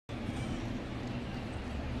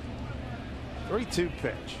3-2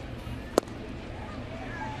 pitch.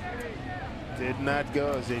 Did not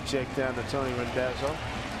go as they check down to Tony Rendazzo.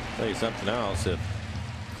 Tell you something else. If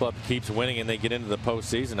club keeps winning and they get into the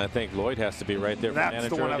postseason, I think Lloyd has to be right there. That's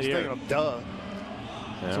the one I was thinking of. Duh.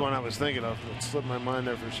 Yeah. That's the one I was thinking of. It slipped my mind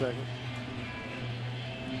there for a second.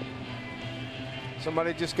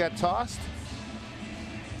 Somebody just got tossed.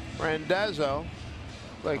 Rendazzo,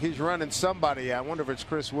 like he's running somebody out. I wonder if it's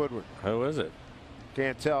Chris Woodward. Who is it?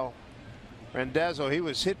 Can't tell. Rendazzo, he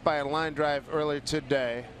was hit by a line drive earlier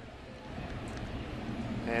today.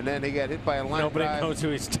 And then he got hit by a line drive. Nobody knows who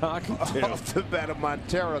he's talking to. Off the bat of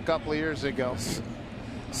Montero a couple of years ago.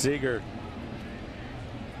 Seager.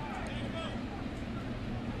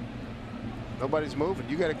 Nobody's moving.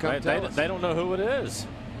 You got to come tell us. They don't know who it is.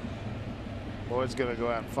 Lloyd's going to go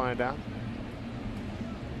out and find out.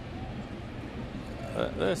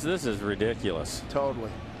 This is ridiculous.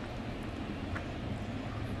 Totally.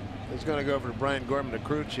 He's going to go over to Brian Gorman, the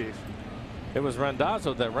crew chief. It was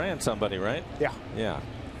Rendazzo that ran somebody, right? Yeah. Yeah.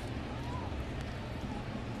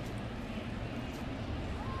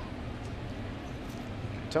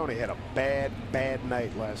 Tony had a bad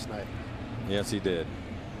night last night. Yes, he did.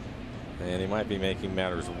 And he might be making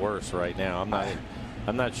matters worse right now.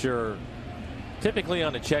 I'm not sure. Typically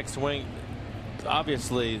on a check swing,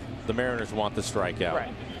 obviously the Mariners want the strikeout.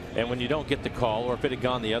 Right. And when you don't get the call, or if it had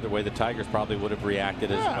gone the other way, the Tigers probably would have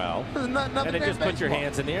reacted as well. And they just put your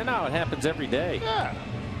hands in the air. No, it happens every day. Yeah.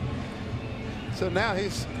 So now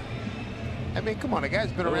he's. I mean, come on, the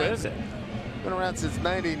guy's been around. Who is it? Been around since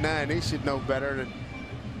 '99. He should know better. Than,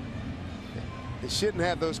 he shouldn't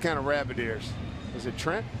have those kind of rabbit ears. Is it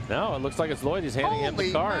Trent? No, it looks like it's Lloyd. He's handing him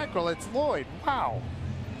the card. Holy mackerel, it's Lloyd. Wow.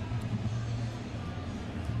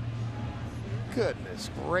 Goodness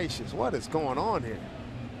gracious, what is going on here?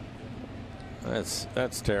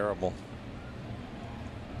 That's terrible.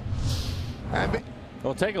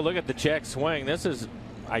 Well, take a look at the check swing. This is,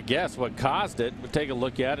 I guess, what caused it. We'll take a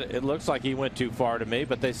look at it. It looks like he went too far to me,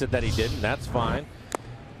 but they said that he didn't. That's fine.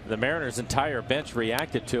 The Mariners' entire bench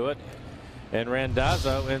reacted to it, and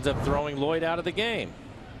Rendazzo ends up throwing Lloyd out of the game.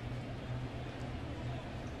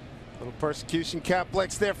 Little persecution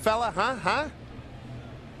complex there, fella, huh?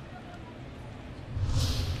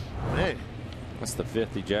 Man. That's the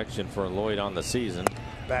 5th ejection for Lloyd on the season.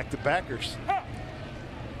 Back-to-backers.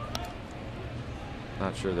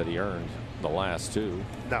 Not sure that he earned the last 2.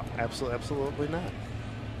 No, absolutely not.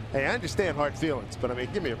 Hey, I understand hard feelings, but I mean,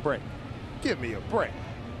 give me a break. Give me a break.